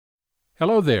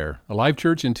Hello there. Alive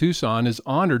Church in Tucson is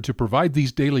honored to provide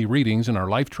these daily readings in our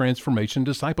Life Transformation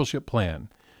Discipleship Plan.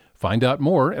 Find out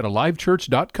more at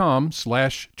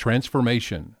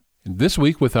alivechurch.com/transformation. This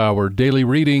week with our daily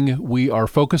reading, we are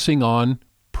focusing on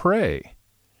pray.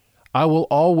 I will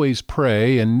always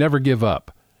pray and never give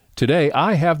up. Today,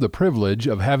 I have the privilege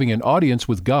of having an audience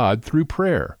with God through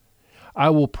prayer.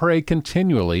 I will pray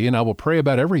continually, and I will pray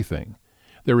about everything.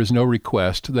 There is no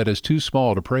request that is too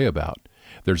small to pray about.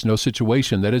 There's no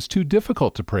situation that is too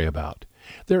difficult to pray about.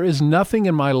 There is nothing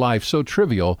in my life so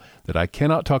trivial that I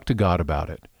cannot talk to God about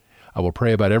it. I will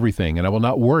pray about everything, and I will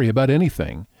not worry about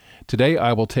anything. Today,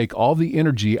 I will take all the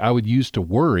energy I would use to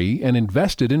worry and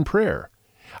invest it in prayer.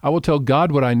 I will tell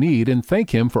God what I need and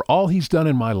thank Him for all He's done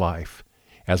in my life.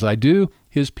 As I do,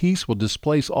 His peace will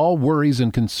displace all worries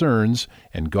and concerns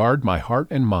and guard my heart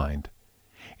and mind.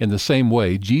 In the same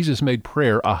way, Jesus made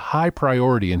prayer a high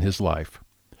priority in His life.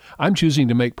 I'm choosing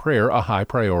to make prayer a high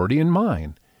priority in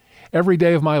mine. Every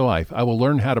day of my life, I will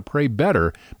learn how to pray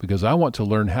better because I want to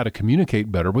learn how to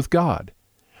communicate better with God.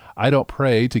 I don't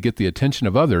pray to get the attention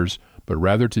of others, but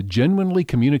rather to genuinely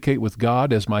communicate with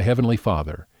God as my Heavenly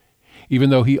Father. Even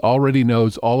though He already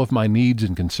knows all of my needs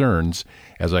and concerns,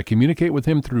 as I communicate with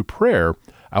Him through prayer,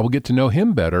 I will get to know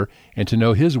Him better and to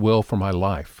know His will for my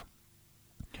life.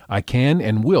 I can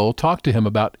and will talk to Him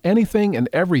about anything and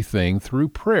everything through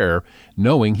prayer,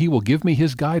 knowing He will give me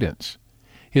His guidance.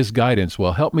 His guidance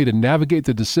will help me to navigate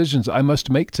the decisions I must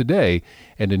make today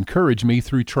and encourage me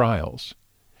through trials.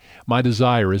 My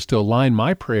desire is to align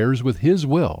my prayers with His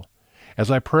will. As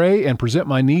I pray and present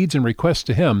my needs and requests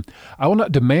to Him, I will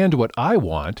not demand what I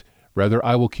want, rather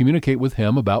I will communicate with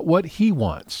Him about what He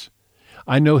wants.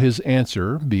 I know His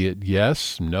answer, be it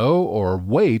yes, no, or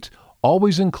wait,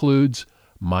 always includes,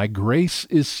 "My grace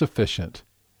is sufficient."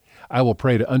 I will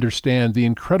pray to understand the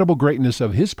incredible greatness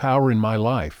of His power in my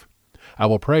life. I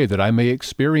will pray that I may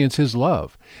experience His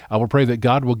love. I will pray that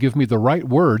God will give me the right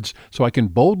words so I can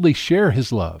boldly share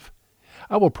His love.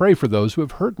 I will pray for those who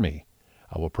have hurt me.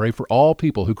 I will pray for all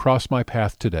people who cross my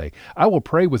path today. I will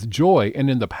pray with joy and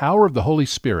in the power of the Holy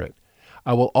Spirit.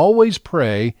 I will always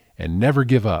pray and never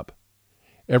give up.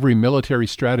 Every military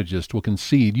strategist will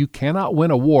concede you cannot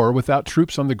win a war without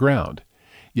troops on the ground.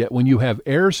 Yet when you have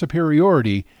air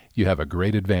superiority, you have a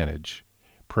great advantage.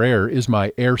 Prayer is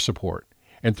my air support,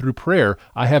 and through prayer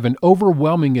I have an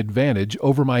overwhelming advantage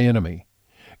over my enemy.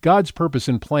 God's purpose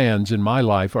and plans in my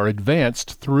life are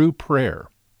advanced through prayer.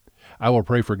 I will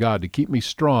pray for God to keep me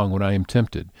strong when I am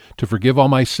tempted, to forgive all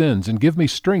my sins, and give me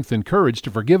strength and courage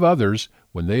to forgive others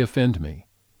when they offend me.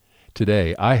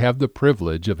 Today, I have the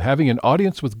privilege of having an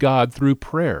audience with God through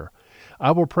prayer.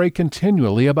 I will pray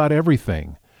continually about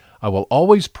everything. I will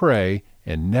always pray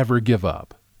and never give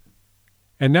up.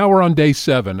 And now we're on day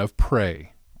 7 of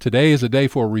Pray. Today is a day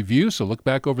for review, so look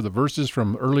back over the verses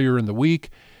from earlier in the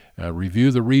week, review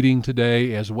the reading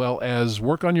today, as well as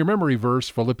work on your memory verse,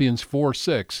 Philippians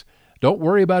 4:6. Don't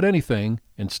worry about anything.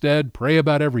 Instead, pray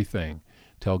about everything.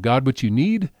 Tell God what you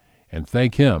need and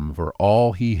thank Him for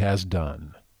all He has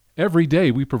done. Every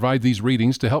day we provide these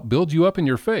readings to help build you up in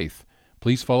your faith.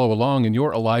 Please follow along in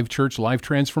your Alive Church Life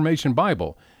Transformation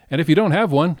Bible. And if you don't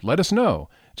have one, let us know.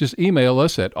 Just email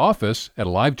us at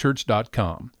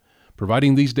office@alivechurch.com.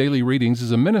 Providing these daily readings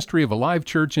is a ministry of Alive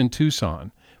Church in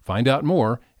Tucson. Find out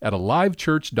more at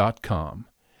alivechurch.com.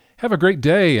 Have a great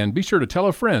day, and be sure to tell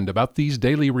a friend about these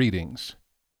daily readings.